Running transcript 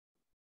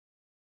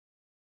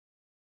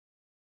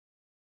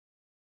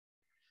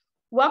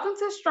Welcome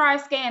to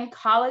StriveScan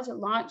College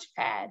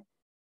Launchpad.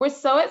 We're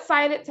so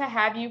excited to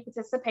have you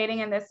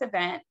participating in this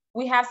event.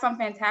 We have some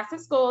fantastic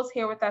schools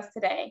here with us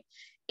today.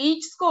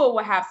 Each school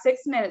will have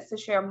 6 minutes to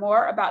share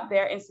more about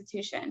their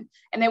institution,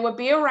 and they will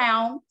be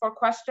around for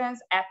questions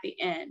at the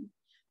end.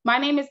 My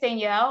name is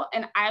Danielle,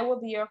 and I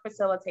will be your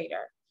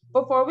facilitator.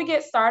 Before we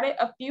get started,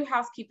 a few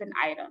housekeeping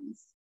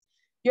items.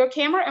 Your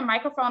camera and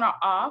microphone are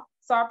off,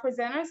 so our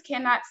presenters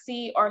cannot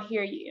see or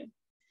hear you.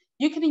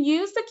 You can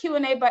use the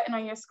Q&A button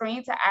on your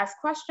screen to ask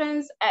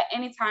questions at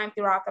any time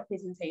throughout the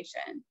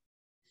presentation.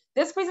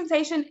 This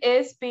presentation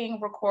is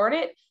being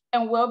recorded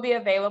and will be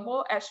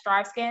available at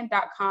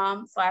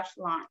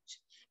strivescan.com/launch.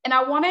 And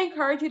I want to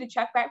encourage you to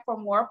check back for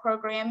more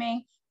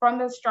programming from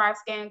the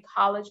StriveScan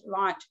College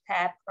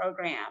Launchpad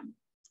program.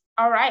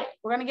 All right,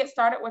 we're going to get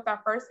started with our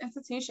first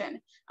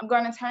institution. I'm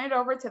going to turn it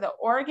over to the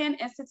Oregon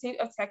Institute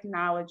of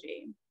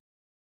Technology.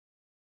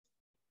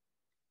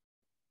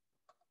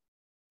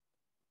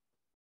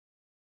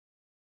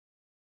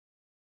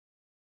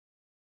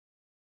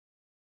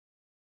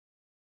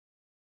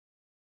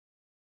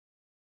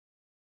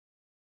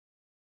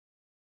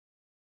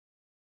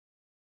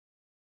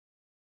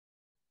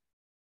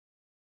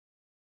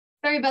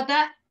 Sorry about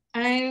that.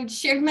 I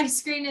shared my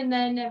screen and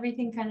then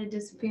everything kind of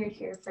disappeared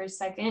here for a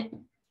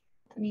second.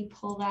 Let me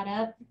pull that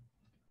up.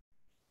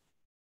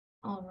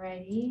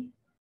 Alrighty.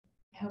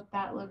 I hope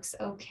that looks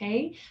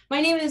okay.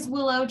 My name is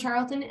Willow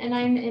Charlton and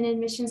I'm an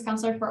admissions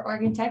counselor for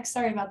Oregon Tech.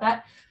 Sorry about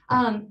that.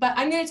 But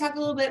I'm going to talk a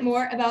little bit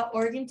more about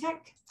Oregon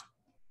Tech.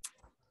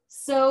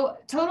 So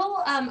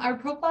total, our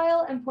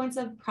profile and points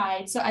of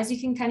pride. So as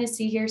you can kind of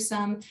see here,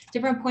 some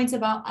different points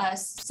about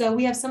us. So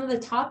we have some of the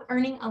top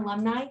earning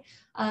alumni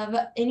of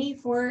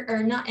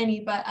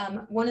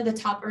one of the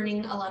top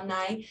earning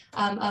alumni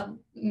of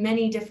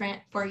many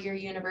different four-year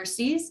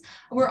universities.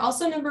 We're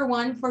also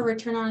 #1 for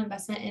return on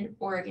investment in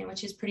Oregon,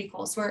 which is pretty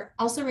cool. So we're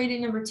also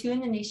rated #2 in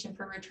the nation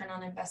for return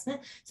on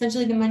investment,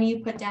 essentially the money you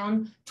put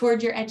down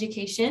towards your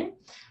education.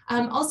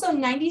 Also,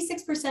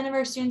 96% of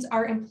our students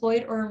are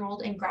employed or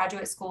enrolled in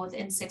graduate school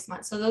within 6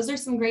 months. So those are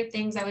some great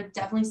things I would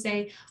definitely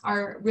say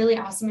are really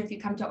awesome if you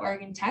come to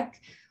Oregon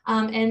Tech.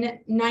 And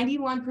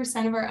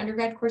 91% of our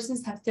undergrad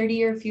courses have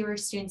 30 or fewer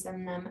students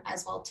in them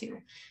as well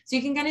too. So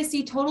you can kind of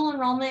see total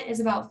enrollment is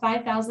about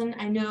 5,000.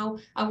 I know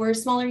we're a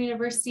smaller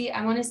university.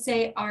 I want to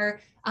say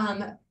our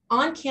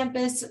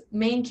on-campus,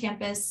 main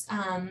campus,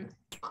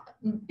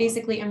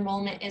 basically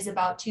enrollment is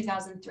about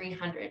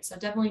 2,300. So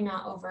definitely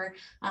not over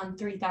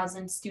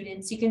 3,000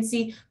 students. You can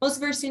see most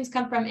of our students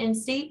come from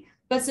in-state.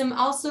 But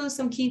also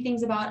some key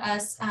things about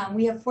us,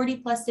 we have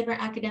 40+ different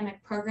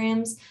academic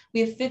programs. We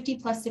have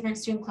 50+ different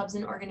student clubs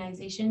and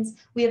organizations.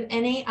 We have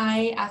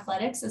NAI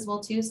athletics as well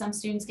too. Some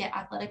students get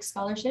athletic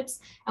scholarships.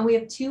 And we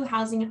have 2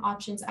 housing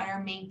options at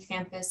our main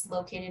campus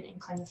located in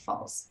Klamath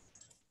Falls.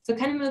 So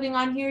kind of moving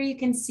on here, you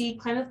can see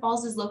Klamath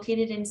Falls is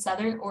located in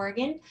Southern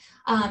Oregon.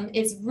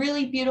 It's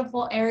really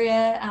beautiful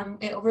area.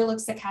 It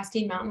overlooks the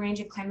Cascade Mountain Range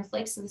of Klamath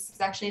Lake. So this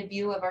is actually a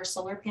view of our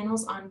solar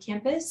panels on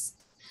campus.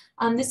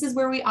 This is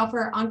where we offer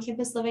our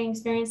on-campus living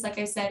experience, like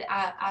I said,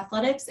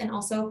 athletics, and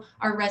also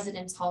our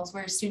residence halls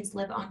where students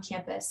live on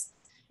campus.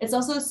 It's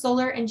also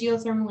solar and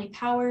geothermally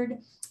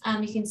powered.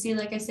 You can see,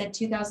 like I said,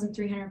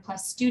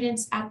 2,300+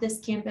 students at this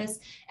campus,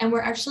 and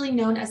we're actually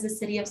known as the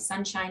City of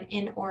Sunshine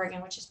in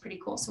Oregon, which is pretty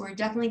cool. So we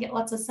definitely get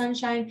lots of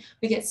sunshine,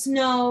 we get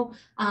snow,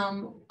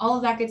 all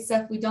of that good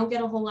stuff. We don't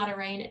get a whole lot of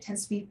rain. It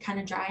tends to be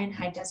kind of dry and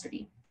high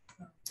deserty.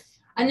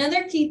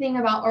 Another key thing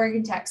about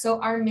Oregon Tech,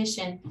 so our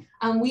mission,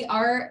 we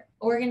are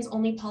Oregon's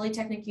only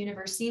polytechnic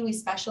university. We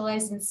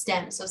specialize in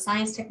STEM, so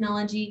science,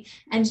 technology,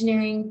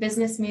 engineering,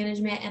 business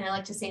management, and I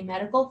like to say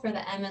medical for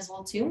the M as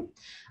well too.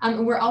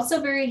 And we're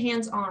also very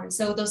hands-on.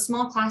 So those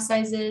small class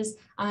sizes,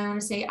 I want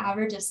to say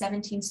average of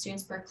 17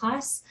 students per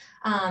class,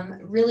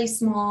 really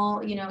small,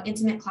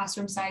 intimate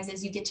classroom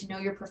sizes. You get to know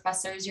your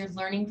professors. You're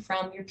learning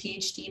from your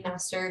PhD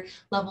master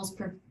levels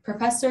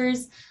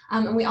professors.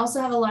 And we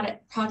also have a lot of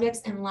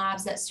projects and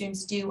labs that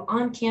students do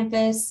on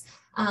campus.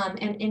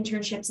 And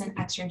internships and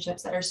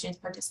externships that our students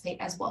participate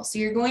as well. So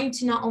you're going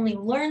to not only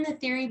learn the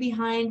theory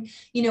behind,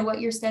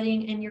 what you're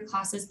studying in your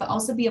classes, but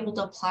also be able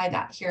to apply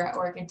that here at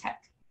Oregon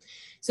Tech.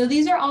 So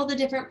these are all the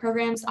different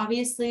programs.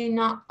 Obviously,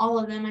 not all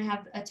of them. I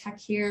have a tech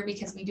here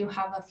because we do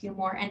have a few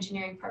more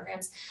engineering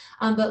programs.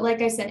 But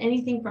like I said,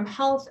 anything from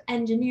health,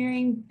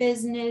 engineering,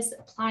 business,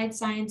 applied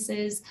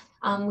sciences,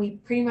 we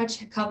pretty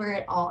much cover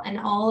it all. And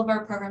all of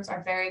our programs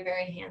are very,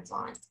 very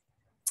hands-on.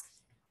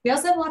 We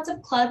also have lots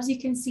of clubs you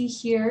can see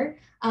here.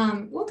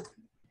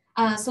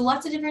 So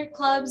lots of different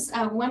clubs,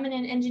 women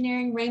in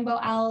engineering, Rainbow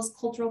Owls,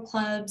 cultural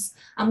clubs.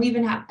 We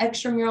even have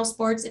extramural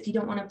sports if you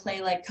don't want to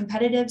play like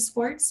competitive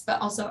sports, but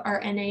also our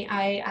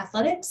NAI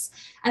athletics.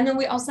 And then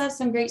we also have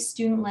some great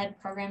student-led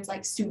programs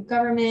like student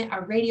government,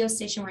 our radio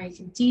station where you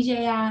can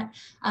DJ at,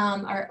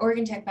 our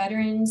Oregon Tech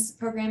Veterans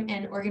program,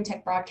 and Oregon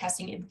Tech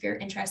Broadcasting if you're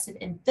interested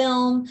in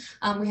film.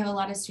 We have a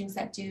lot of students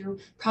that do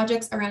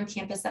projects around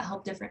campus that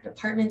help different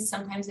departments.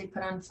 Sometimes they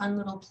put on fun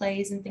little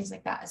plays and things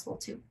like that as well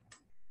too.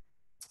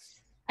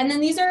 And then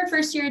these are our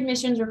first year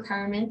admissions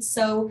requirements.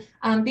 So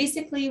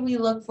basically we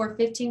look for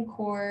 15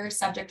 core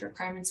subject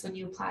requirements when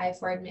you apply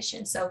for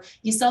admission. So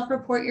you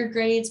self-report your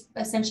grades,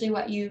 essentially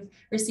what you've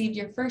received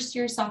your first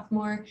year,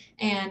 sophomore,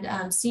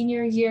 and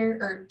senior year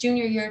or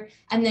junior year,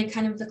 and then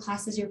kind of the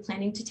classes you're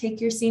planning to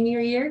take your senior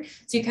year.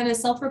 So you kind of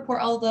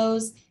self-report all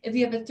those. If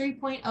you have a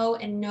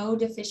 3.0 and no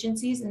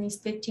deficiencies in these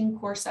 15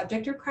 core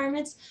subject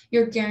requirements,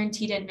 you're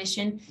guaranteed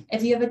admission.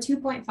 If you have a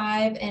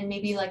 2.5 and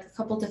maybe like a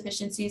couple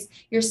deficiencies,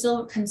 you're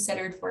still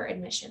considered for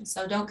admission.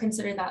 So don't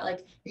consider that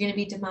like you're going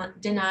to be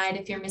denied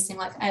if you're missing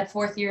like a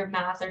 4th year of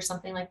math or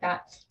something like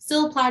that.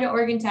 Still apply to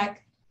Oregon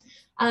Tech.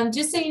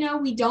 Just so you know,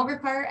 we don't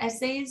require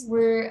essays.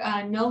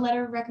 No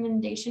letter of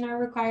recommendation are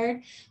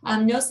required.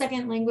 No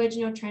second language,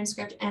 no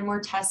transcript, and we're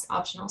test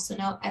optional. So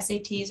no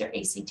SATs or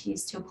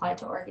ACTs to apply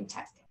to Oregon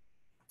Tech.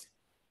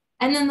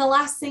 And then the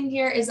last thing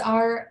here is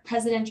our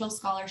presidential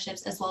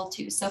scholarships as well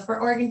too. So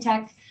for Oregon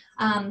Tech,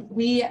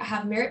 we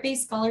have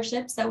merit-based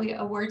scholarships that we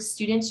award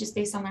students just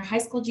based on their high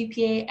school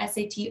GPA,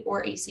 SAT,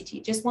 or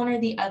ACT, just one or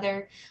the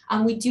other.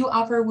 We do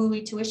offer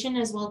WUI tuition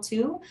as well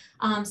too.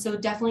 So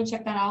definitely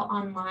check that out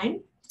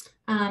online.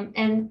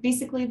 And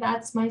basically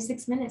that's my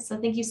 6 minutes.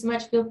 So thank you so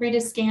much. Feel free to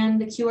scan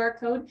the QR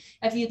code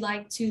if you'd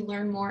like to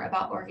learn more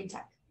about Oregon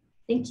Tech.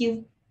 Thank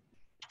you.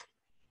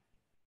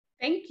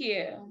 Thank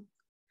you.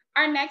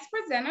 Our next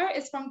presenter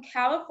is from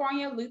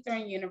California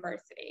Lutheran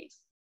University.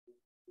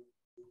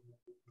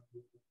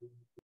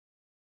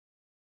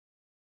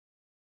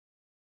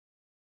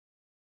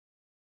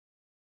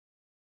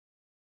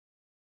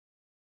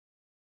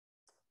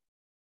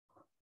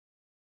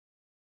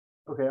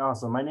 Okay,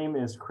 awesome. My name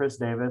is Chris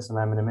Davis, and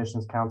I'm an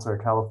admissions counselor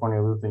at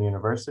California Lutheran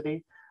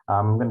University.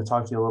 I'm going to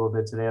talk to you a little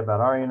bit today about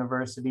our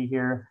university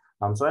here.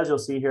 So as you'll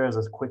see here as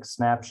a quick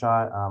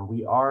snapshot,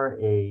 we are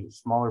a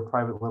smaller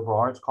private liberal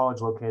arts college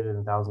located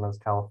in Thousand Oaks,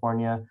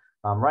 California,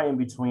 right in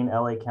between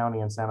LA County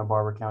and Santa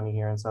Barbara County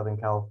here in Southern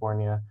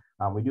California.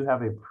 We do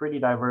have a pretty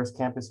diverse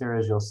campus here,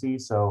 as you'll see.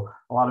 So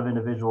a lot of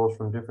individuals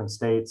from different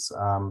states,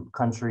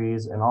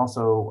 countries, and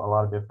also a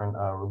lot of different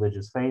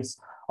religious faiths.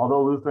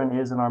 Although Lutheran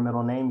is in our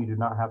middle name, you do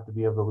not have to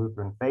be of the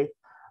Lutheran faith.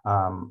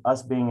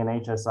 Us being an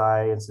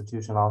HSI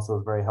institution also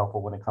is very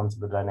helpful when it comes to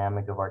the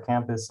dynamic of our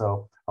campus.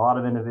 So a lot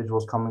of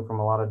individuals coming from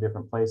a lot of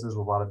different places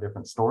with a lot of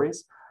different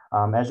stories.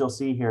 As you'll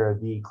see here,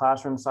 the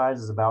classroom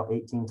size is about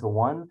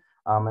 18:1,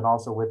 and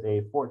also with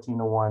a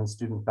 14:1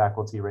 student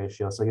faculty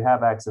ratio. So you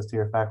have access to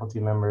your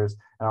faculty members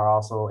and are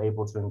also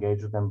able to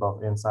engage with them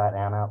both inside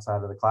and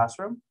outside of the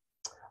classroom.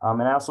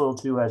 And also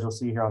too, as you'll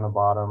see here on the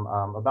bottom,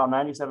 about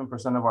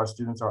 97% of our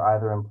students are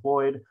either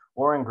employed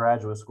or in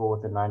graduate school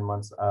within 9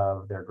 months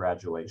of their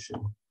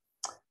graduation.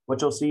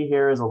 What you'll see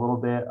here is a little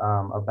bit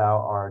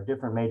about our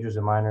different majors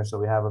and minors. So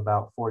we have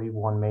about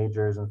 41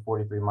 majors and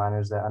 43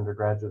 minors that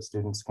undergraduate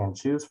students can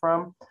choose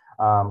from.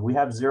 We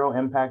have 0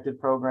 impacted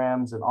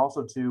programs, and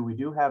also too, we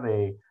do have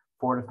a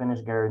 4 to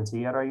finish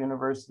guarantee at our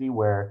university,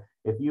 where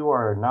if you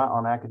are not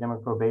on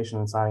academic probation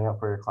and signing up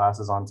for your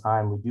classes on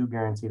time, we do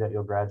guarantee that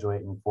you'll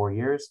graduate in 4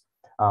 years.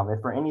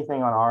 If for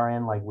anything on our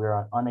end, like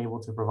we're unable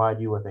to provide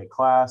you with a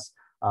class,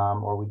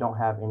 or we don't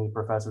have any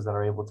professors that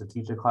are able to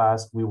teach a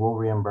class, we will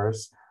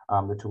reimburse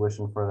the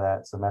tuition for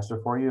that semester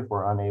for you if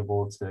we're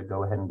unable to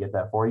go ahead and get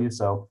that for you.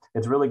 So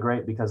it's really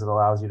great because it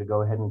allows you to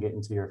go ahead and get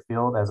into your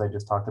field, as I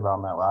just talked about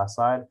on that last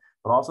slide,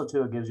 but also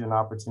too, it gives you an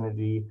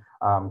opportunity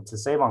to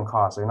save on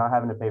costs. So you're not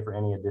having to pay for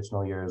any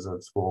additional years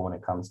of school when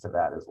it comes to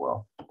that as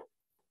well.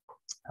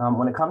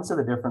 When it comes to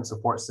the different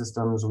support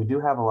systems, we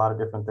do have a lot of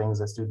different things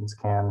that students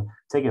can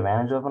take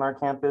advantage of on our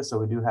campus. So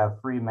we do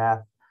have free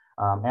math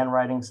and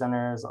writing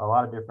centers, a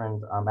lot of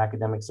different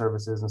academic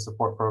services and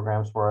support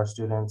programs for our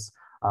students.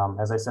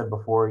 As I said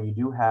before, you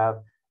do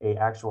have an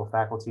actual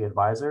faculty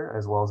advisor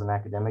as well as an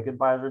academic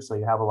advisor. So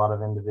you have a lot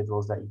of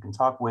individuals that you can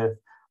talk with,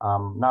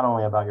 not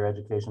only about your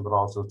education, but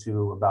also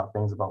too about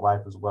things about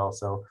life as well.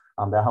 So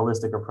that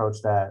holistic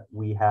approach that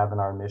we have in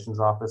our admissions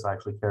office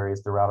actually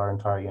carries throughout our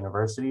entire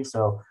university.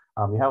 So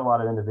you have a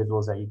lot of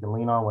individuals that you can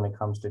lean on when it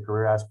comes to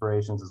career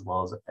aspirations as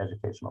well as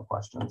educational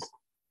questions.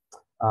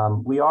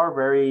 We are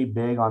very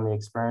big on the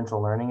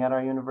experiential learning at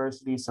our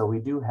university. So we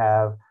do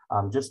have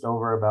just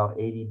over about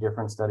 80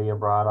 different study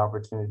abroad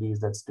opportunities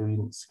that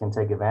students can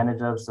take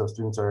advantage of. So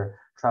students are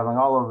traveling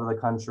all over the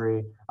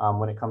country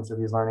when it comes to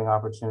these learning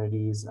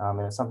opportunities.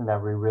 And it's something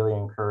that we really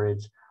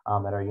encourage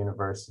at our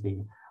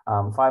university.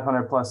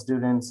 500 plus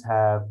students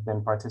have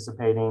been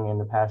participating in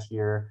the past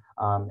year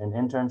in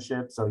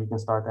internships. So you can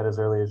start that as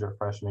early as your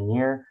freshman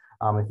year.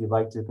 If you'd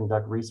like to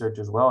conduct research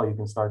as well, you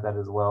can start that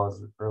as well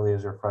as early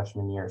as your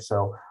freshman year.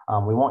 So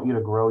we want you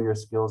to grow your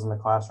skills in the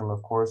classroom,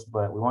 of course,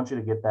 but we want you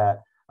to get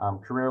that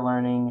career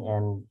learning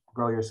and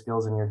grow your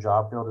skills in your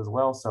job field as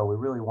well. So we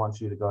really want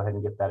you to go ahead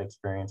and get that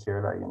experience here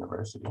at our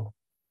university.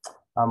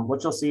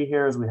 What you'll see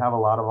here is we have a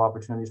lot of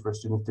opportunities for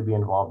students to be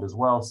involved as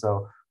well.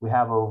 So we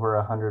have over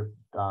 100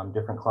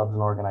 different clubs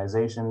and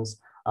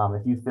organizations.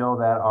 If you feel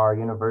that our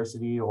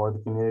university or the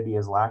community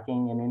is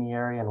lacking in any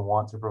area and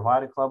want to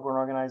provide a club or an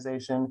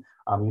organization,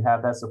 you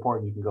have that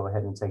support, you can go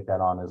ahead and take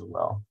that on as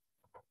well.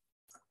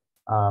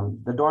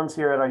 The dorms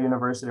here at our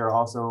university are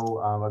also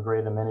a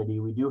great amenity.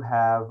 We do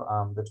have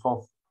the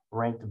 12th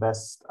ranked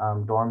best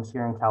dorms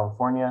here in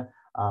California,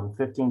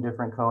 15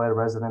 different co-ed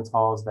residence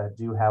halls that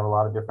do have a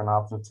lot of different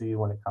options to you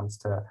when it comes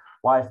to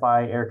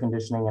Wi-Fi, air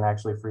conditioning, and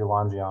actually free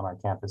laundry on our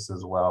campus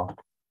as well.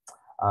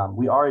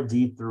 We are a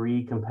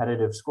D3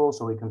 competitive school,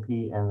 so we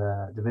compete in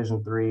the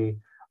Division III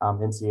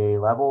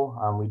NCAA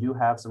level. We do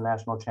have some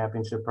national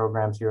championship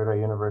programs here at our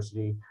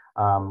university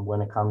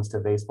when it comes to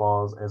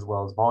baseballs as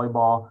well as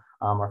volleyball.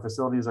 Our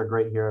facilities are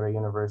great here at our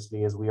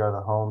university as we are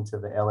the home to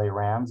the LA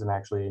Rams and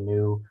actually a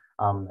new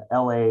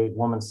LA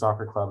women's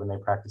soccer club, and they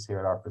practice here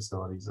at our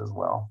facilities as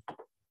well.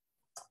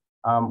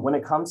 When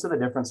it comes to the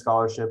different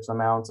scholarships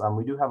amounts,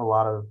 we do have a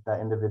lot of that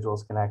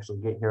individuals can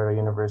actually get here at our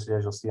university,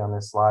 as you'll see on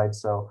this slide.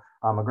 So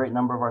a great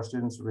number of our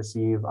students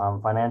receive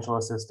financial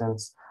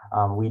assistance.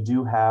 We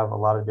do have a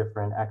lot of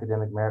different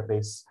academic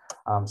merit-based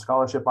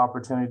scholarship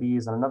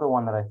opportunities. And another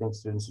one that I think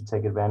students should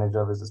take advantage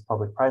of is this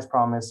public prize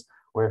promise,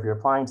 where if you're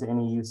applying to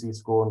any UC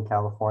school in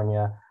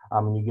California,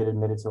 and you get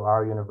admitted to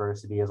our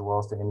university as well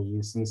as to any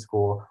UC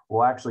school,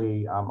 we'll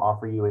actually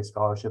offer you a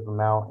scholarship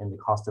amount in the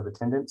cost of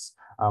attendance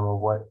of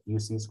what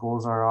UC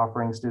schools are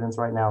offering students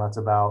right now. That's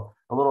about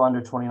a little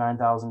under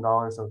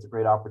 $29,000. So it's a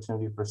great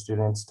opportunity for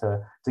students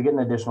to get an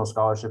additional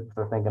scholarship if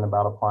they're thinking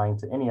about applying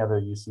to any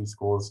other UC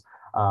schools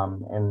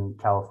in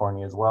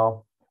California as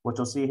well. What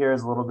you'll see here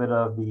is a little bit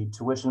of the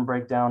tuition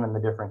breakdown and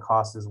the different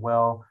costs as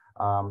well,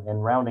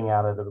 and rounding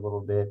out it a little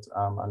bit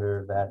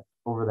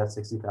over that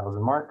 60,000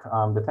 mark,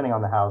 depending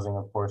on the housing,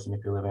 of course, and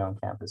if you're living on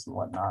campus and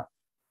whatnot.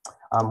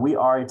 We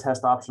are a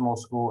test optional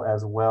school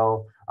as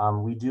well.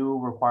 We do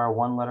require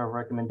one letter of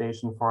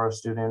recommendation for our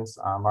students.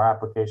 Our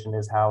application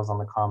is housed on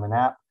the Common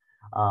App.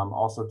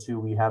 Also too,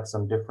 we have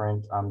some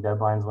different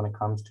deadlines when it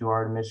comes to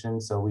our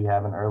admission. So we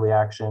have an early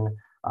action.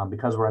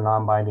 Because we're a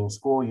non-binding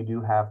school, you do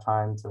have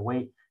time to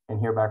wait and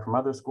hear back from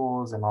other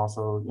schools, and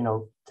also,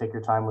 take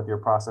your time with your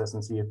process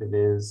and see if it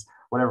is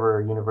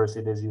whatever university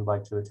it is you'd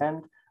like to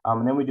attend.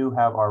 And then we do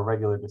have our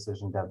regular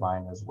decision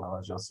deadline as well,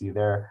 as you'll see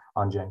there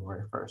on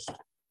January 1st.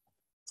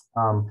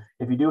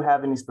 If you do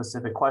have any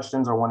specific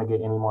questions or want to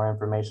get any more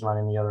information on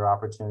any other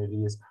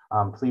opportunities,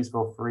 please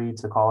feel free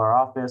to call our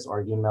office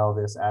or email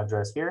this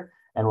address here,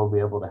 and we'll be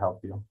able to help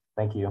you.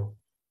 Thank you.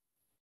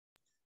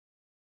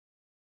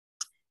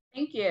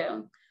 Thank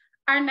you.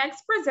 Our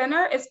next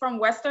presenter is from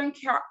Western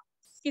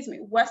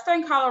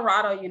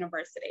Colorado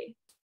University.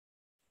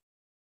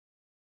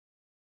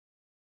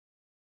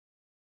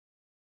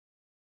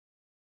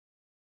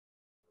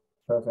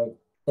 Perfect.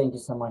 Thank you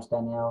so much,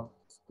 Danielle.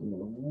 Just give me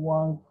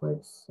one quick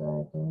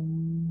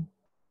second.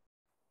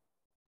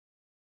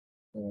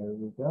 There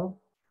we go.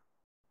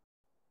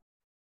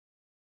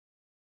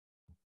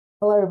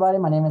 Hello, everybody.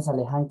 My name is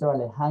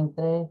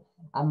Alejandro.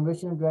 I'm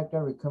Regional Director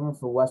of Recruitment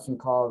for Western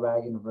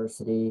Colorado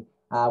University.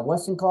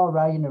 Western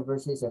Colorado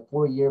University is a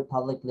 4-year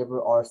public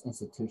liberal arts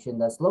institution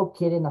that's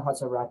located in the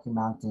heart of Rocky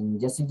Mountain.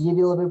 Just to give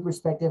you a little bit of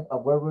perspective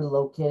of where we're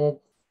located,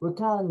 we're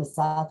kind of in the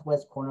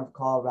southwest corner of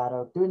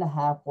Colorado,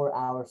 3.5–4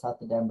 hours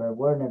south of Denver.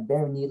 We're in a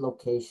very neat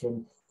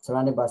location,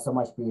 surrounded by so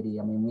much beauty.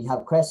 I mean, we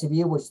have Crescent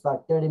View, which is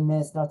about 30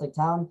 minutes north of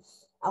town.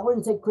 I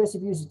wouldn't say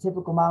Crescent View is a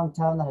typical mountain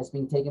town that has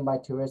been taken by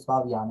tourists, but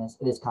I'll be honest,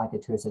 it is kind of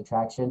a tourist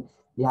attraction.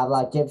 You have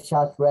like gift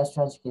shops,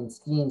 restaurants, you can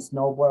ski and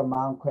snowboard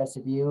Mount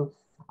Crescent View.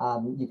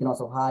 You can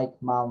also hike,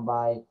 mountain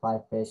bike, fly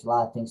fish, a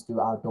lot of things to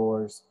do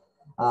outdoors.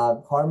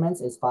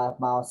 Harmons is 5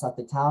 miles south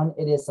of town.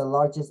 It is the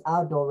largest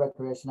outdoor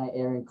recreational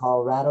area in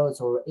Colorado. It's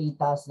over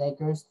 8,000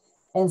 acres.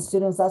 And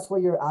students, that's where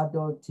your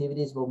outdoor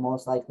activities will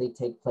most likely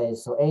take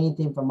place. So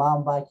anything from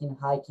mountain biking,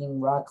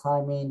 hiking, rock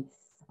climbing.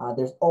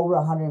 There's over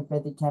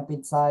 150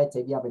 camping sites.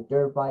 If you have a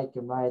dirt bike,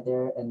 you can ride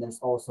there. And there's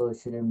also a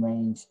shooting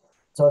range.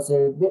 So it's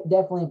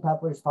definitely a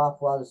popular spot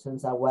for other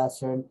students at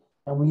Western.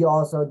 And we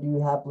also do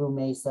have Blue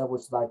Mesa,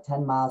 which is about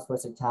 10 miles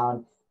west of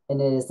town.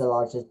 And it is the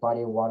largest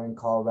body of water in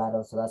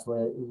Colorado. So that's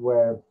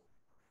where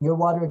your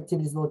water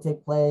activities will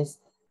take place.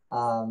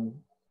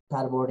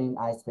 Paddleboarding,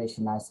 ice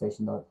fishing, those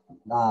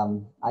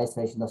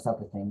type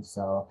of things.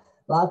 So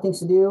a lot of things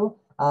to do.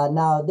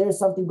 Now there's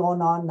something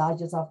going on, not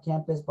just off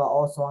campus, but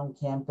also on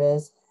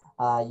campus.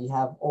 You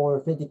have over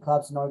 50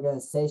 clubs and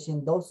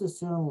organizations. Those are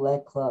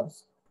student-led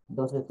clubs.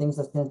 Those are things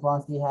that students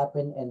want to see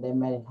happen, and they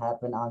may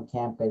happen on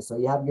campus. So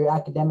you have your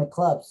academic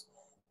clubs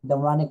that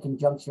run in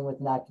conjunction with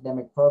an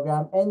academic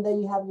program. And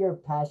then you have your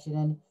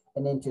passion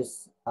and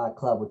interest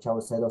club, which I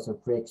would say those are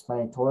pretty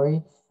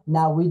explanatory.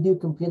 Now, we do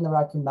compete in the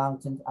Rocky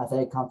Mountain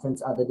Athletic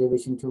Conference at the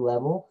Division II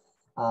level.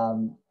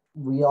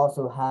 We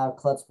also have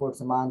club sports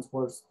and mountain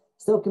sports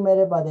still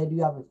committed, but they do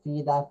have a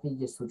fee. That fee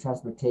is for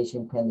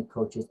transportation, paying the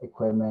coaches,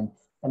 equipment.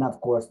 And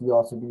of course, we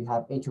also do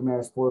have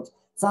intramural sports,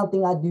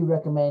 something I do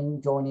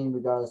recommend joining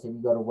regardless if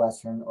you go to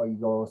Western or you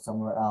go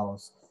somewhere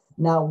else.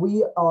 Now,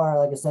 we are,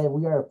 like I said,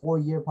 we are a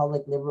 4-year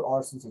public liberal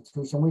arts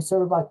institution. We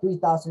serve about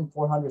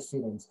 3,400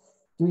 students,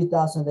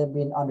 3,000 of them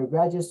being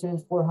undergraduate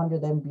students, 400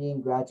 of them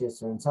being graduate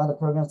students. Some of the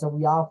programs that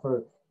we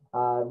offer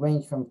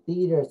range from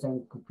theaters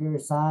and computer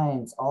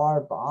science,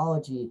 art,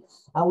 biology.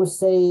 I would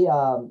say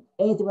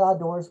anything with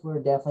outdoors, we're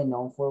definitely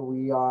known for.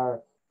 We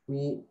are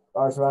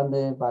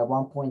surrounded by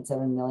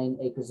 1.7 million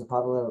acres of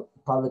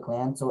public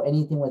land. So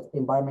anything with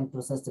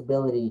environmental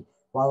sustainability,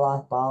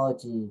 wildlife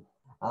biology,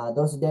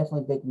 those are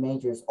definitely big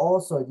majors.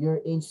 Also, if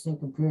you're interested in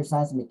computer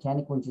science and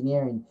mechanical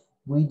engineering,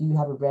 we do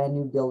have a brand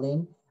new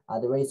building,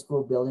 the Ray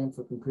School building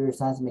for computer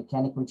science and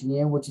mechanical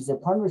engineering, which is a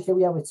partnership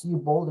we have with CU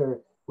Boulder,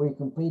 where you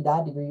complete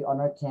that degree on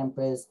our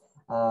campus,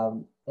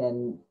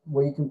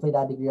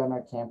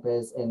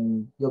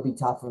 and you'll be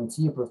taught from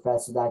CU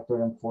professors that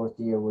third and fourth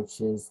year,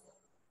 which is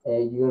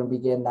you're going to be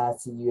getting that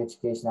CU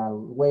education at a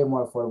way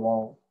more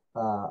affordable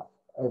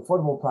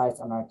price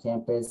on our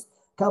campus.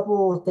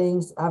 Couple of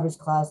things: average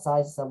class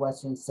sizes at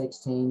Western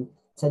 16,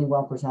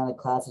 71% of the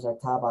classes are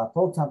taught by a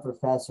full-time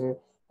professor,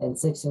 and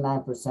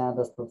 69% of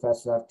those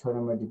professors have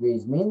tournament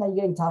degrees, meaning that you're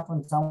getting taught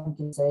from someone who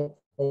can say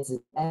is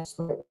an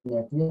expert in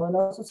their field, and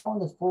also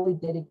someone that's fully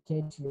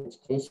dedicated to your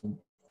education.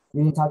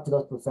 You can talk to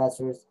those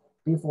professors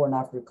before and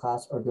after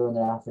class or during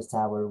their office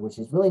hour, which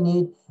is really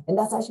neat. And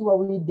that's actually what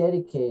we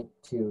dedicate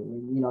to.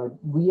 You know,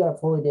 we are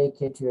fully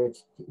dedicated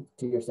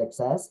to your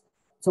success.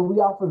 So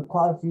we offer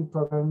quite a few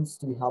programs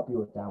to help you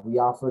with that. We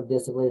offer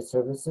disability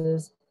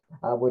services,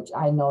 which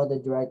I know the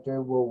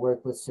director will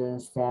work with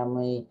students,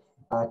 family,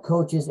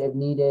 coaches if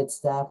needed,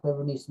 staff,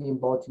 whoever needs to be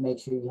involved to make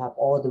sure you have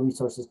all the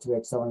resources to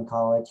excel in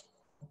college,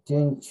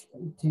 to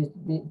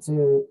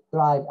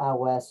thrive at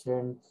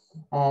Western.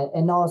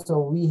 And also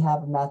we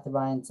have a Math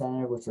Ryan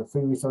Center, which are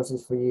free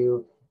resources for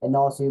you. And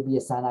also you'll be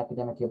assigned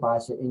academic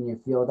advisor in your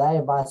field. That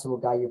advisor will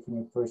guide you from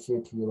your first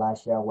year to your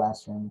last year at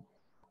Western.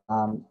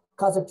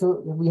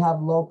 We have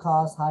low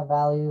cost, high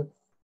value.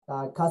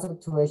 Cost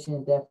of tuition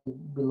is definitely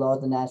below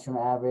the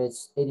national average.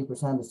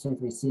 80% of the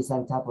students receive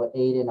some type of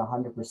aid, and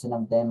 100%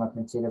 of them are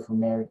considered for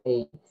merit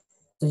aid.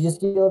 So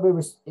just give you a little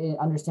bit of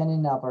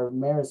understanding of our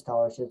merit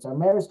scholarships. Our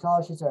merit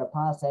scholarships are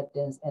upon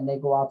acceptance, and they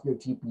go off your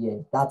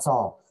GPA. That's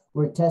all.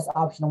 We're test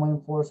optional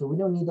 1-4, so we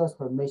don't need those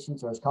for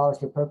admissions or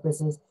scholarship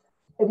purposes.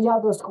 If you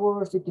have those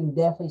scores, you can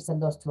definitely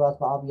send those to us,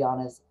 but I'll be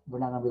honest, we're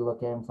not going to be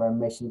looking for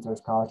admissions or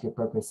scholarship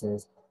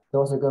purposes.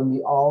 Those are going to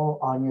be all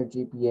on your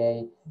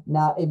GPA.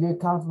 Now, if you're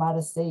coming from out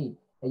of state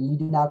and you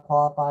do not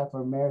qualify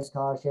for a merit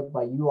scholarship,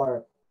 but you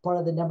are part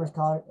of the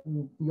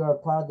you are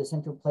part of the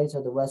central place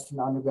of the Western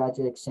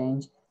undergraduate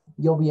exchange,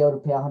 you'll be able to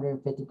pay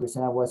 150%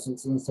 of Western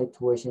in-state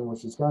tuition,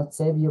 which is going to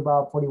save you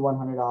about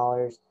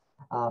 $4,100.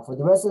 For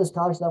the rest of the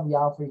scholarships that we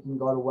offer, you can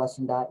go to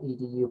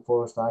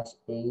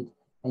western.edu/aid,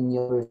 and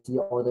you'll see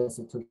all the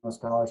institutional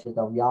scholarships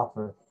that we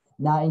offer.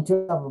 Now, in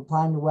terms of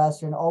applying to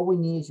Western, all we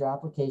need is your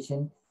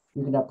application.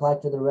 You can apply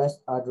to the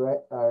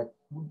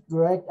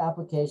direct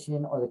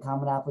application or the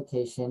common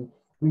application.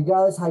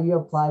 Regardless how you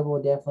apply, we'll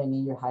definitely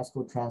need your high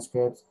school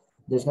transcripts.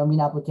 There's going to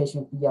be an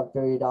application fee of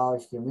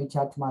 $30. You can reach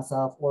out to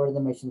myself or the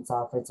admissions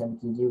office, and we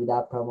can give you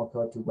that promo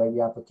code to waive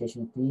your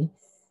application fee.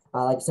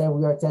 Like I said,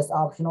 we are test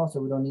optional, so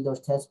we don't need those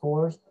test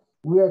scores.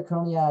 We are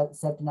currently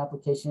accepting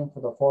application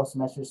for the fall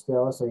semester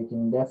still, so you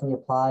can definitely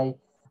apply.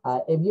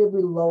 If you're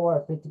below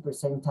our 50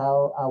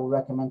 percentile, I would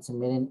recommend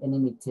submitting any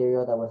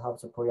material that will help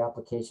support your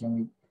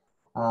application.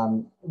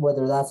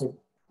 Whether that's a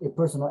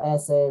personal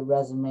essay,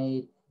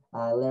 resume,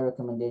 letter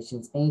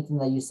recommendations, anything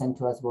that you send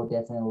to us, we'll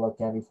definitely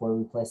look at before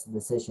we place the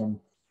decision.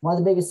 One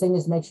of the biggest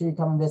things is make sure you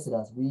come and visit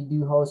us. We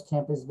do host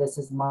campus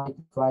visits Monday,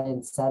 Friday,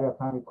 and Saturday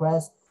upon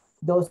request.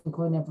 Those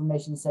include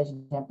information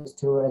session, campus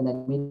tour, and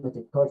then meeting with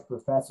the coach,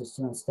 professor,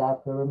 student,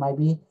 staff, whoever it might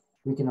be.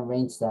 We can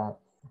arrange that.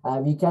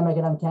 If you can't make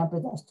it on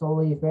campus, that's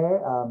totally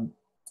fair.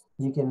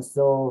 You can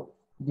still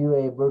do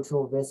a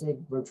virtual visit,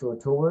 virtual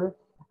tour.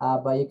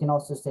 But you can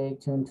also stay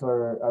tuned to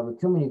our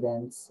recruitment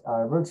events,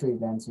 our virtual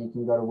events. And you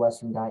can go to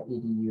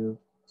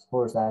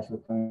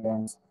western.edu/recruitment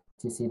events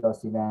to see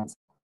those events.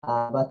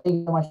 But thank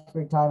you so much for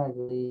your time. I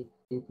really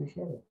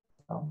appreciate it.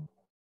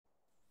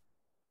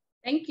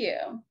 Thank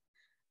you.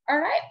 All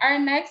right, our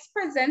next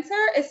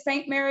presenter is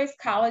St. Mary's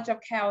College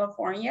of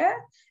California.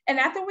 And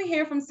after we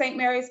hear from St.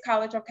 Mary's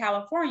College of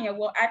California,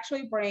 we'll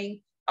actually bring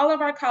all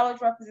of our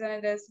college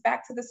representatives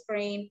back to the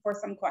screen for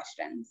some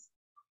questions.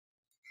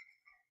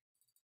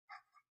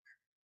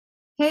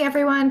 Hey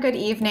everyone, good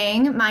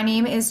evening. My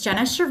name is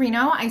Jenna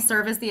Sherino. I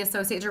serve as the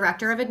Associate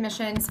Director of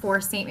Admissions for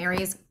St.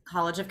 Mary's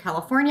College of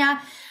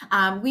California.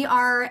 We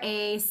are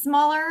a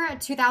smaller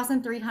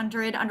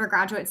 2,300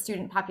 undergraduate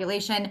student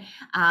population,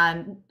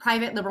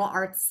 private liberal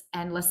arts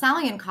and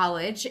LaSallian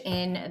College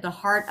in the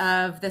heart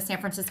of the San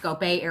Francisco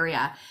Bay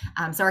Area.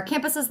 So our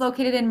campus is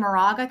located in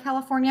Moraga,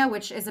 California,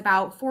 which is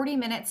about 40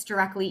 minutes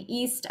directly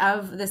east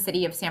of the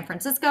city of San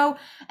Francisco,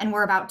 and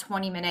we're about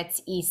 20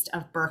 minutes east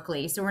of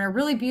Berkeley. So we're in a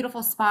really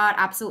beautiful spot,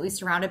 absolutely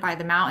surrounded by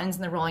the mountains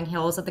and the rolling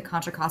hills of the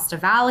Contra Costa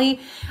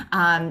Valley.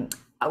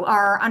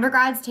 Our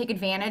undergrads take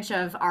advantage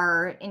of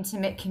our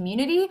intimate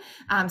community.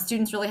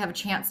 Students really have a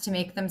chance to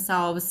make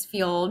themselves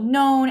feel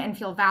known and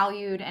feel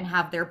valued and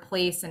have their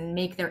place and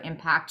make their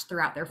impact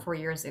throughout their 4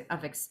 years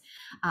of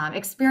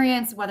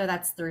experience, whether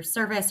that's through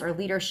service or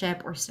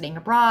leadership or studying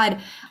abroad.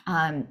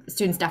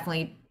 Students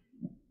definitely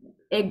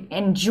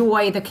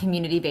enjoy the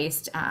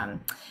community-based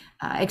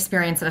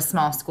experience that a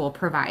small school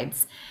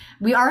provides.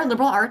 We are a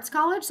liberal arts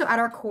college, so at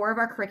our core of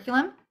our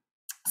curriculum,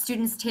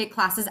 students take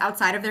classes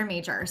outside of their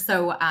major.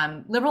 So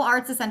liberal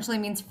arts essentially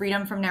means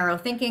freedom from narrow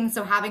thinking.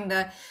 So having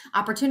the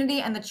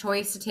opportunity and the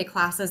choice to take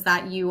classes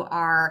that you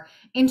are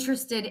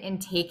interested in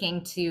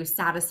taking to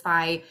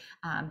satisfy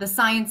the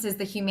sciences,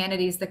 the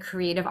humanities, the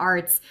creative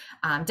arts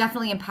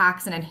definitely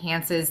impacts and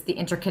enhances the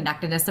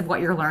interconnectedness of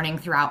what you're learning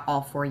throughout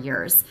all 4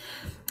 years.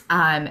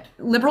 The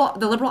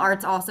liberal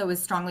arts also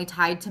is strongly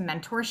tied to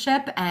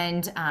mentorship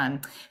and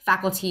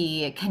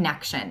faculty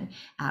connection,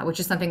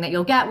 which is something that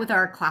you'll get with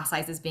our class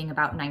sizes being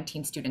about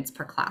 19 students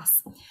per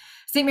class.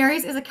 St.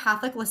 Mary's is a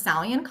Catholic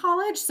Lasallian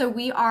college, so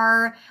we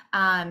are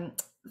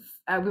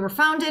we were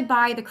founded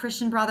by the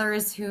Christian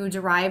Brothers, who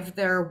derived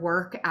their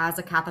work as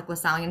a Catholic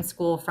Lasallian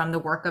school from the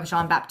work of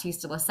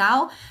Jean-Baptiste de La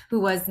Salle, who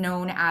was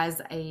known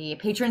as a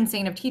patron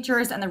saint of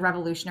teachers and the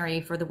revolutionary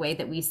for the way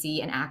that we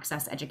see and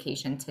access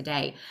education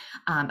today.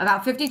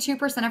 About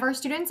 52% of our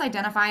students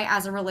identify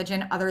as a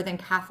religion other than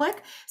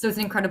Catholic, so it's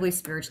an incredibly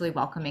spiritually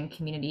welcoming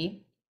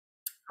community.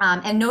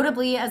 And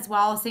notably as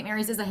well, St.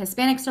 Mary's is a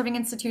Hispanic serving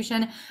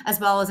institution, as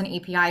well as an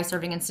API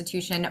serving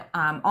institution.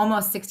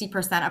 Almost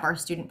 60% of our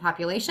student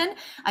population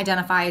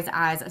identifies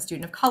as a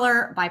student of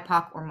color,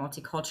 BIPOC, or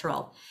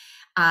multicultural.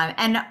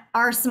 And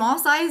our small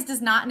size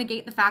does not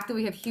negate the fact that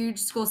we have huge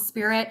school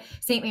spirit.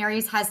 St.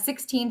 Mary's has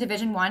 16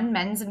 Division I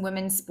men's and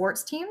women's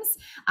sports teams.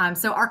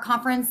 So our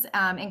conference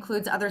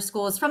includes other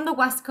schools from the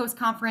West Coast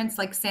Conference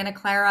like Santa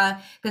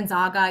Clara,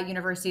 Gonzaga,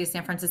 University of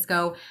San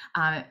Francisco,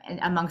 and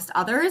amongst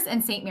others.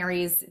 And St.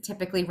 Mary's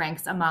typically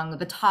ranks among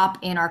the top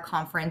in our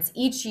conference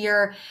each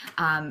year.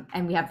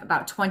 And we have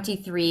about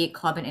 23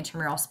 club and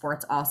intramural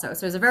sports also. So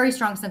there's a very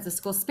strong sense of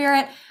school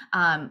spirit.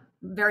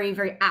 Very,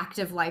 very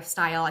active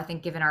lifestyle, I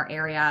think, given our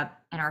area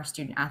and our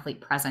student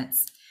athlete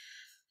presence.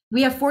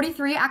 We have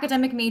 43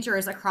 academic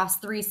majors across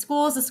 3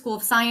 schools: the School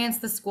of Science,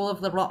 the School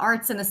of Liberal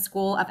Arts, and the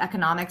School of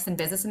Economics and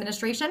Business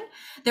Administration.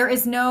 There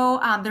are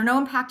no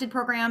impacted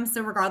programs,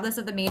 so regardless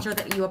of the major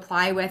that you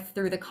apply with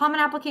through the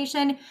common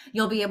application,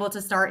 you'll be able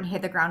to start and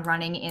hit the ground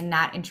running in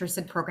that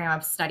interested program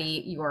of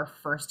study your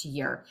first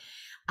year.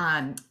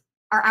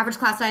 Our average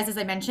class size, as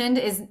I mentioned,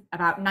 is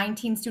about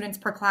 19 students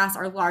per class.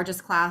 Our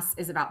largest class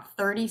is about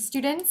 30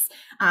 students.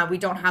 We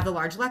don't have the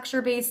large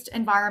lecture-based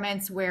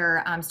environments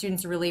where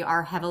students really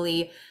are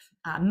heavily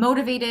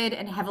motivated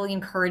and heavily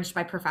encouraged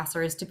by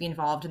professors to be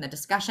involved in the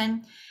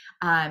discussion.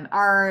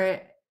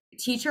 Our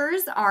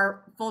teachers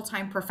are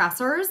full-time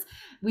professors.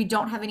 We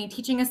don't have any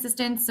teaching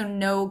assistants, so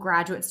no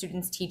graduate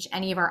students teach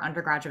any of our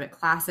undergraduate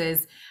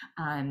classes,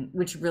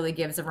 which really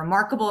gives a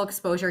remarkable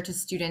exposure to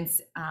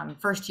students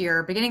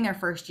beginning their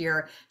first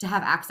year, to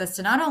have access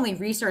to not only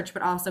research,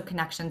 but also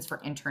connections for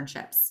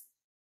internships.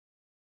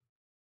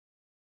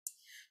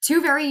 2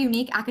 very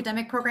unique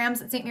academic programs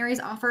that St. Mary's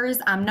offers.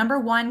 Number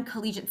 1,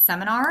 Collegiate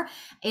Seminar.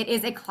 It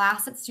is a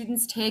class that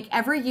students take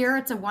every year.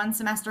 It's a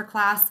 1-semester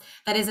class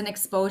that is an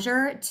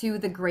exposure to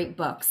the great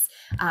books.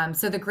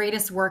 So the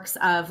greatest works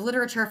of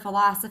literature,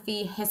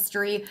 philosophy,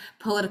 history,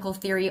 political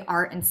theory,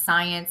 art, and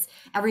science,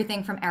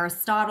 everything from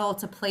Aristotle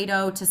to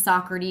Plato to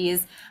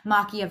Socrates,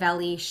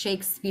 Machiavelli,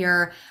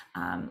 Shakespeare,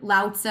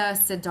 Lao Tzu,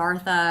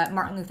 Siddhartha,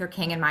 Martin Luther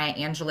King, and Maya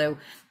Angelou.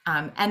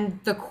 And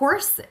the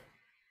course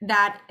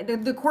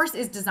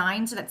is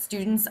designed so that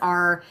students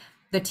are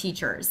the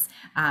teachers.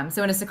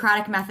 So in a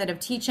Socratic method of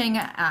teaching,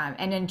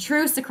 and in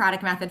true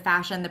Socratic method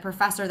fashion, the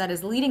professor that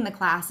is leading the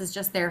class is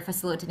just there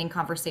facilitating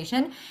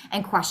conversation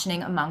and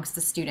questioning amongst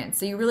the students.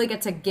 So you really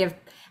get to give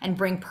and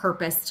bring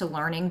purpose to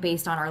learning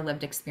based on our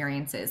lived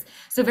experiences.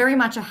 So very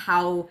much a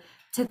how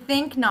to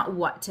think, not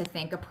what to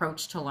think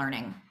approach to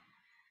learning.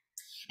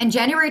 And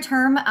January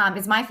term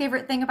is my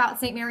favorite thing about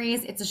St.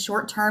 Mary's. It's a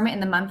short term in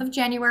the month of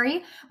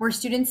January where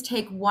students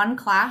take 1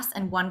 class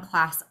and 1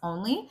 class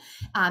only.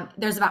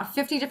 There's about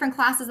 50 different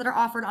classes that are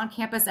offered on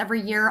campus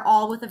every year,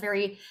 all with a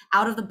very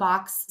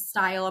out-of-the-box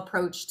style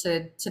approach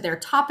to their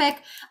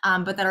topic,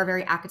 but that are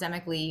very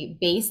academically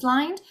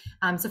baselined.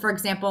 So for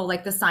example,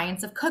 like the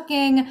science of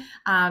cooking,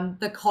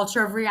 the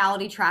culture of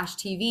reality trash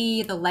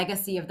TV, the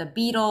legacy of the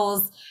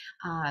Beatles,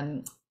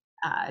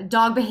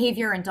 dog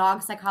behavior and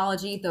dog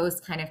psychology, those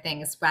kind of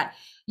things. But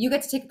you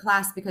get to take a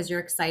class because you're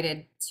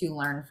excited to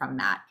learn from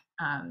that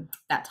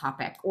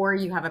topic, or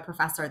you have a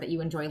professor that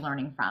you enjoy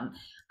learning from.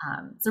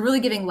 So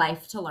really giving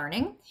life to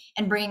learning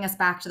and bringing us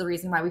back to the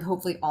reason why we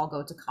hopefully all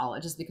go to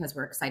college is because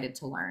we're excited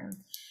to learn.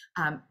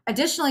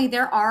 Additionally,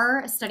 there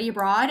are study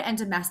abroad and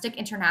domestic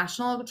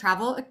international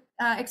travel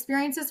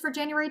experiences for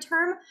January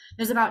term.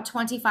 There's about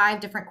 25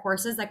 different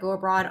courses that go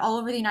abroad all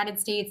over the United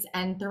States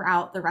and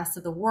throughout the rest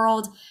of the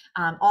world.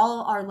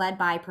 All are led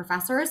by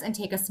professors and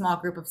take a small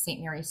group of St.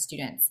 Mary's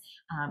students,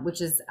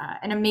 which is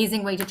an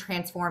amazing way to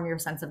transform your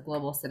sense of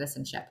global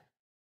citizenship.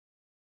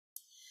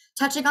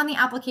 Touching on the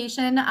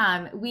application,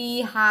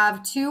 we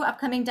have 2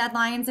 upcoming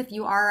deadlines. If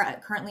you are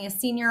currently a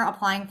senior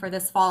applying for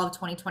this fall of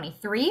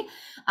 2023, you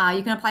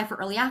can apply for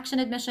early action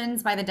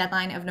admissions by the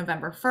deadline of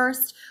November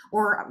 1st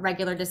or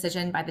regular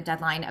decision by the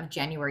deadline of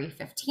January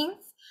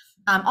 15th.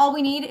 All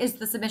we need is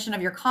the submission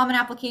of your common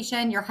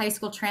application, your high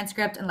school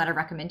transcript, and letter of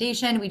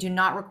recommendation. We do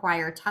not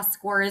require test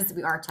scores.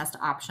 We are test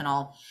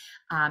optional.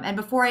 And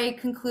before I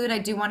conclude, I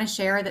do want to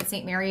share that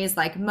St. Mary's,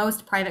 like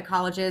most private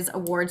colleges,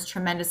 awards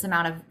tremendous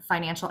amount of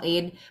financial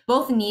aid,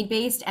 both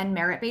need-based and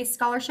merit-based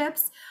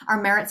scholarships. Our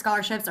merit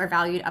scholarships are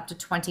valued up to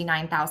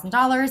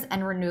 $29,000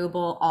 and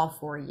renewable all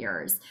 4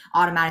 years,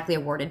 automatically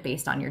awarded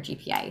based on your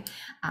GPA.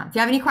 If you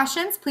have any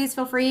questions, please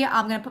feel free.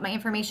 I'm going to put my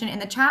information in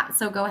the chat,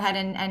 so go ahead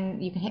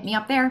and you can hit me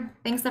up there.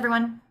 Thanks,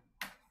 everyone.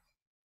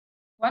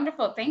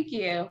 Wonderful, thank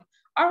you.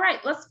 All right,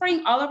 let's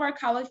bring all of our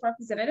college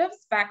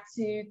representatives back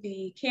to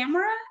the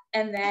camera,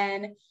 and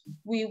then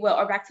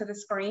or back to the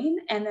screen,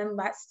 and then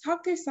let's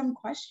talk through some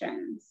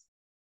questions.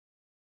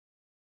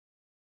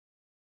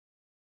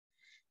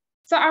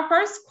 So our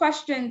first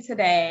question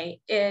today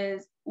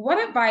is,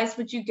 what advice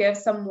would you give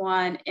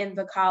someone in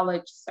the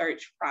college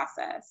search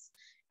process?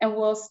 And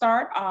we'll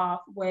start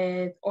off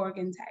with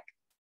Oregon Tech.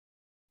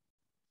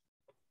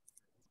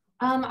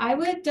 I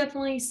would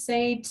definitely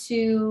say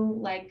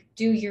to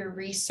do your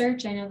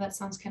research. I know that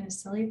sounds kind of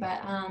silly,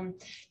 but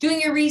doing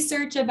your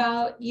research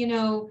about,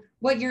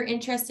 what you're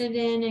interested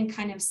in and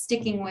kind of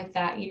sticking with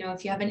that.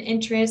 If you have an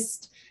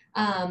interest,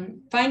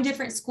 find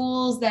different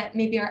schools that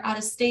maybe are out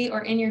of state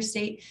or in your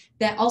state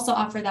that also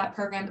offer that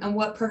program, and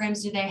what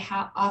programs do they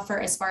offer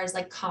as far as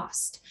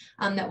cost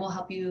that will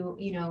help you,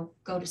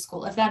 go to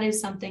school, if that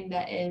is something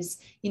that is,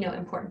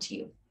 important to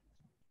you.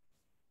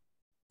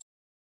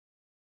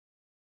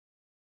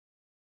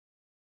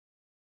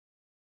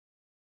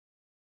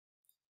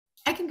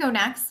 I can go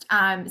next.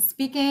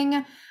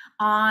 Speaking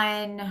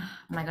on, oh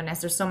my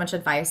goodness, there's so much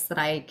advice that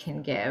I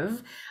can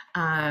give.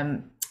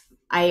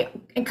 I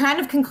kind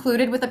of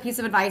concluded with a piece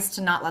of advice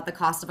to not let the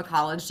cost of a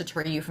college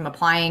deter you from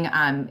applying,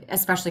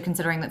 especially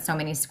considering that so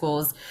many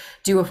schools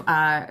do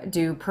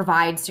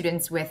provide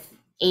students with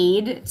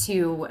aid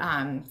to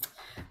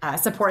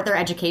support their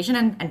education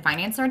and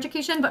finance their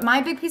education. But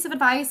my big piece of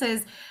advice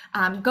is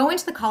go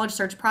into the college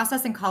search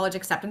process and college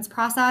acceptance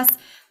process,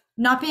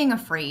 not being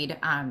afraid.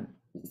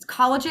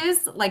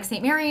 Colleges like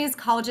St. Mary's,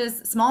 colleges,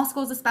 small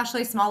schools,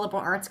 especially small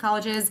liberal arts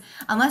colleges,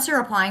 unless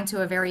you're applying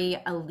to a very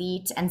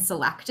elite and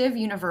selective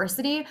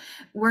university,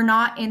 we're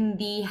not in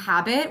the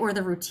habit or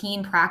the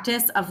routine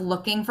practice of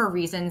looking for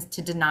reasons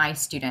to deny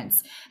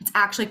students. It's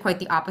actually quite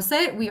the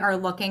opposite. We are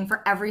looking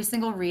for every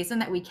single reason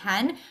that we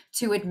can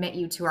to admit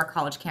you to our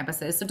college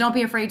campuses. So don't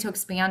be afraid to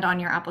expand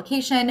on your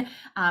application,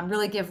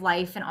 really give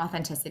life and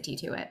authenticity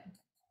to it.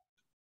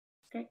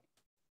 Great.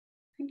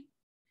 Thank you.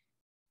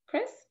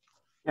 Chris?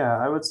 Yeah,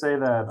 I would say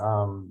that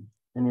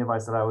any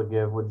advice that I would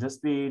give would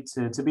just be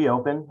to be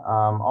open.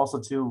 Also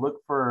to look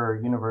for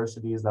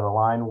universities that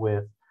align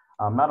with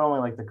not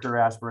only the career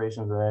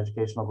aspirations and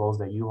educational goals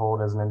that you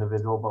hold as an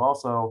individual, but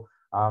also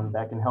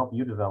that can help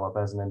you develop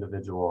as an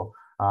individual.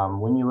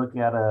 When you look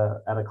at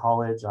a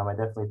college, I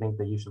definitely think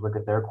that you should look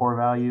at their core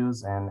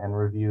values and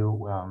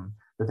review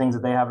the things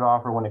that they have to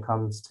offer when it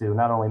comes to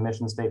not only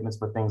mission statements,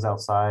 but things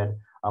outside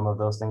of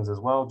those things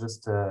as well,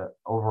 just to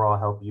overall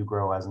help you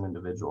grow as an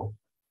individual.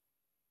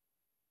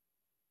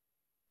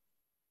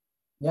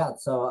 Yeah,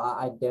 so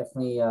I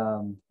definitely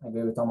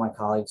agree with all my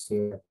colleagues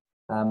here.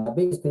 My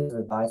biggest piece of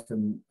advice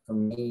from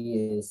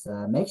me is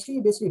make sure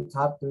you visit your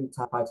top 3,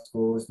 top 5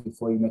 schools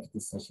before you make a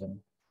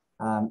decision.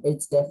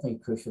 It's definitely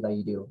crucial that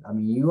you do.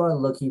 You are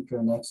looking for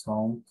your next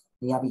home,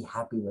 and you gotta be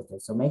happy with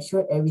it. So make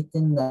sure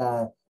everything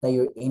that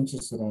you're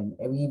interested in,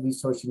 every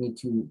resource you need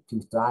to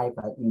thrive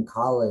in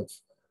college,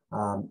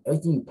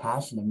 everything you're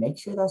passionate, make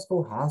sure that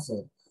school has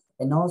it.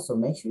 And also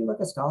make sure you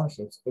look at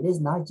scholarships. It is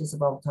not just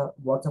about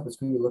what type of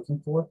school you're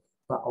looking for,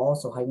 but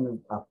also how you're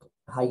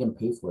gonna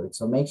pay for it.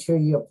 So make sure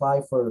you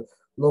apply for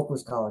local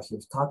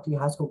scholarships, talk to your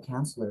high school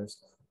counselors,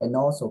 and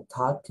also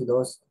talk to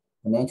those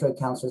financial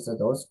counselors at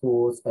those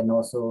schools, and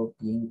also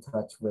be in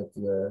touch with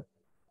your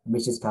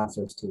admissions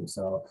counselors too.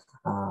 So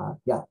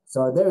yeah,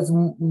 so there's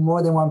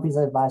more than one piece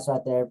of advice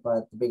right there,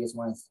 but the biggest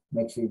one is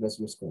make sure you visit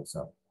your school.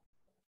 So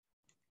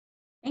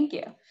thank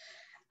you.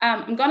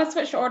 I'm going to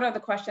switch the order of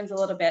the questions a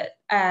little bit.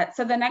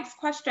 So the next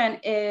question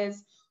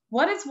is,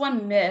 what is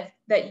one myth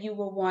that you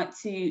will want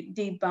to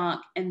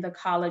debunk in the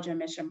college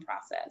admission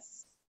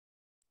process?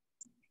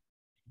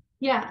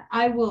 Yeah,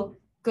 I will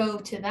go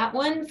to that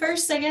one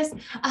first, I guess.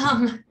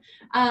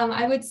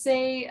 I would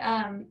say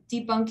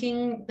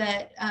debunking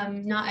that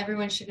not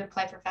everyone should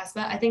apply for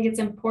FAFSA. I think it's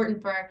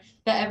important that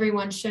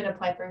everyone should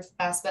apply for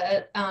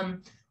FAFSA.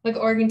 Like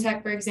Oregon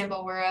Tech, for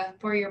example, we're a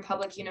 4-year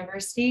public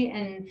university,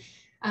 and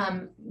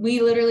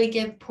we literally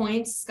give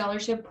points,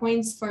 scholarship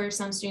points, for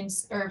some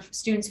students or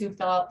students who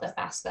fill out the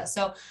FAFSA.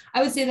 So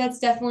I would say that's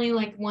definitely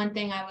one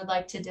thing I would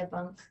like to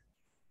debunk.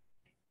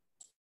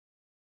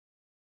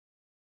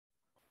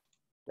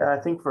 Yeah, I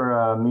think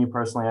for me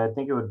personally, I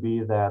think it would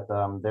be that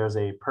there's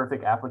a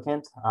perfect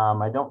applicant.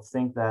 I don't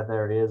think that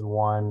there is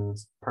one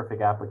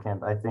perfect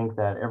applicant. I think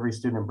that every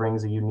student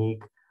brings a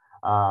unique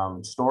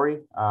story,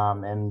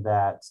 and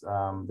that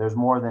there's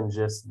more than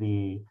just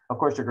of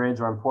course your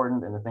grades are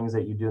important and the things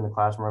that you do in the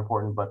classroom are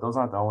important, but those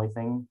aren't the only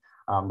thing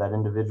that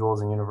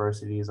individuals and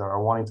universities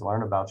are wanting to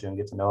learn about you and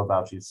get to know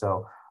about you.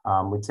 So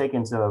we take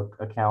into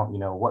account,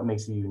 what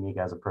makes you unique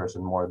as a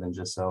person more than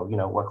just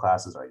what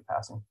classes are you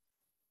passing?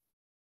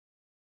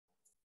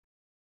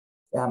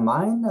 Yeah,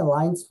 mine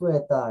aligns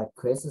with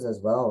Chris's as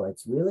well.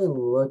 It's really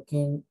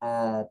looking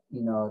at,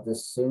 the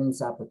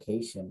student's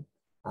application.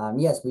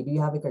 Yes, we do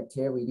have a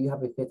criteria. We do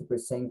have a 50th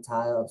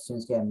percentile of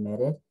students get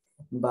admitted,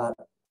 but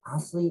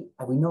honestly,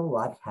 we know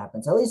life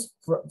happens, at least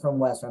from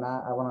Western.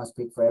 I want to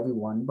speak for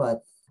everyone,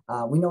 but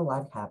we know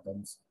life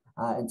happens.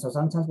 And so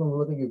sometimes when we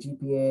look at your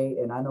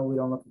GPA, and I know we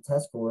don't look at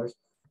test scores,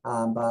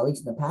 but at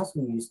least in the past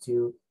we used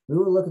to, we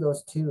would look at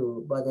those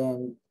too, but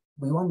then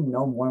we want to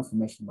know more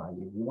information about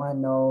you. We want to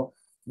know,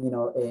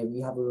 if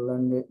you have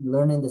a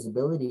learning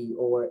disability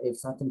or if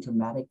something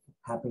traumatic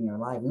happened in your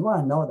life. We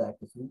want to know that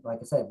because, like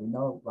I said, we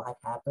know life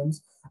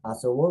happens.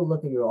 So we'll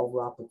look at your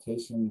overall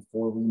application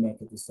before we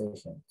make a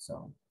decision.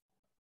 So.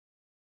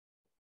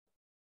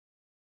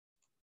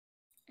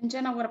 And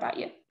Jenna, what about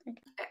you?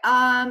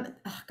 Oh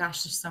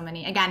gosh, there's so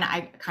many. Again,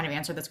 I kind of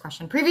answered this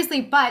question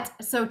previously, but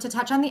so to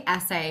touch on the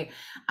essay,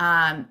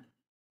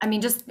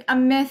 just a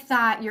myth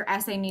that your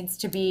essay needs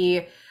to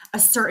be a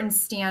certain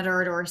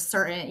standard or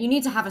you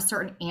need to have a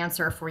certain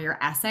answer for your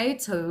essay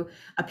to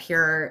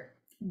appear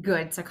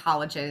good to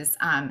colleges.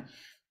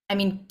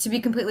 To be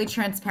completely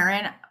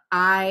transparent,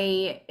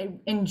 I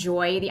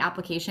enjoy the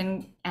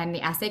application and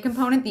the essay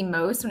component the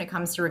most when it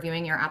comes to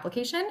reviewing your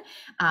application.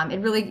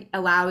 It really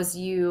allows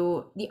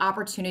you the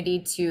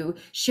opportunity to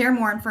share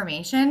more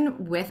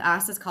information with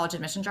us as college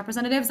admissions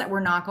representatives that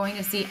we're not going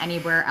to see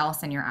anywhere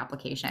else in your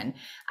application.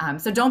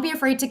 So don't be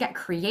afraid to get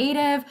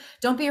creative.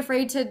 Don't be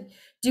afraid to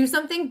do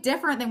something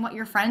different than what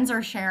your friends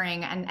are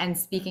sharing and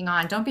speaking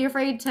on. Don't be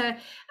afraid to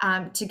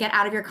get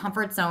out of your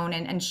comfort zone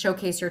and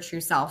showcase your true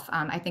self.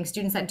 I think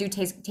students that do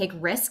take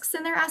risks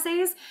in their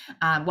essays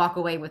walk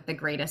away with the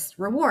greatest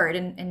reward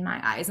in my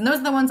eyes. And those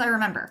are the ones I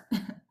remember.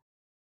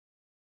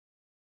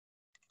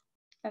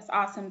 That's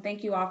awesome.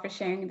 Thank you all for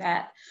sharing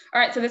that.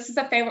 All right, so this is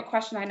a favorite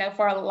question I know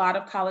for a lot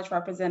of college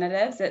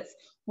representatives. It's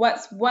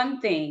what's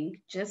one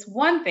thing, just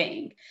one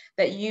thing,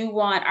 that you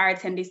want our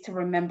attendees to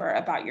remember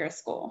about your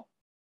school?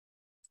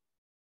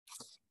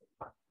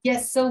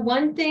 Yes, so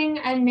one thing,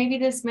 and maybe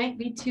this might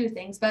be two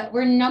things, but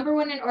we're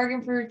 #1 in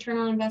Oregon for return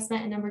on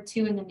investment and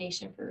 #2 in the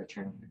nation for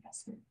return on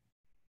investment.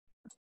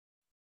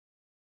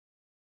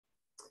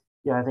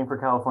 Yeah, I think for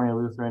California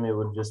Lutheran, it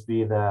would just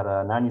be that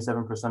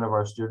 97% of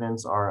our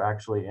students are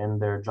actually in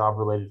their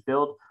job-related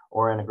field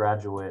or in a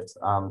graduate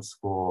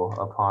school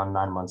upon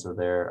 9 months of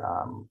their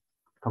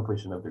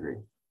completion of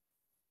degree.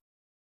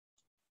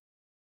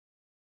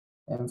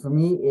 And for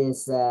me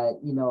is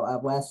that,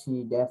 at Western,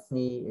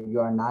 you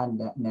are not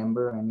a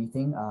member or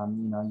anything.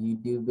 You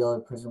do build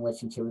a personal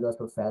relationship with those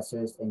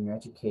professors, and your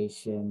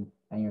education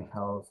and your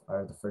health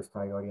are the first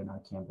priority on our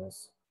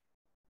campus.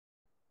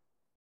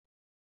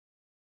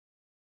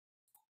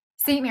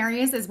 St.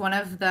 Mary's is one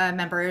of the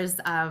members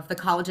of the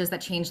Colleges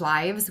That Change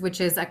Lives,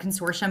 which is a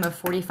consortium of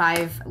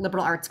 45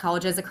 liberal arts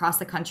colleges across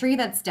the country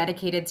that's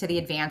dedicated to the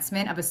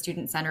advancement of a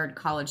student-centered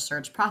college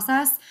search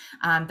process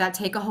that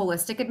take a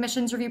holistic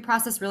admissions review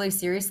process really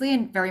seriously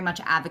and very much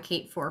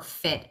advocate for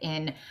fit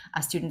in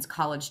a student's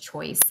college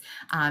choice.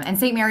 And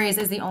St. Mary's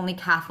is the only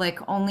Catholic,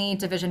 only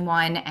Division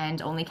I,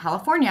 and only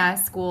California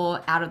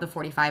school out of the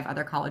 45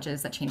 other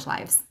colleges that change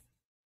lives.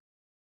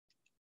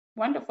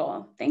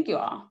 Wonderful. Thank you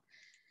all.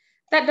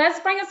 That does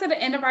bring us to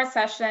the end of our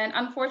session.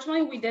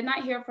 Unfortunately, we did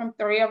not hear from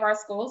 3 of our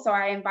schools, so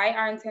I invite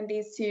our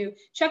attendees to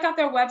check out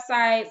their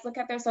websites, look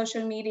at their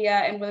social media,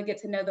 and really get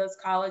to know those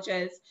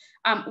colleges.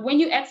 When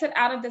you exit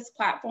out of this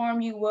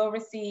platform, you will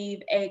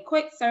receive a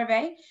quick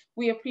survey.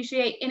 We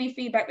appreciate any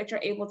feedback that you're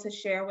able to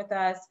share with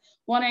us.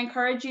 Want to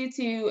encourage you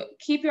to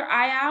keep your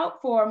eye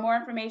out for more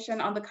information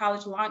on the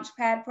College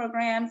Launchpad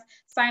programs,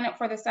 sign up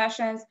for the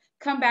sessions,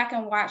 come back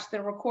and watch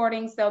the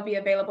recordings. They'll be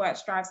available at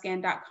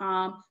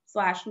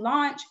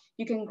strivescan.com/launch.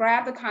 You can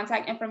grab the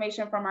contact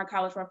information from our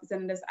college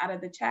representatives out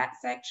of the chat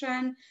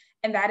section.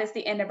 And that is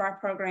the end of our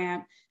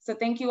program. So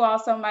thank you all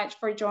so much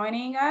for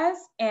joining us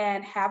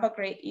and have a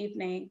great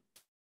evening.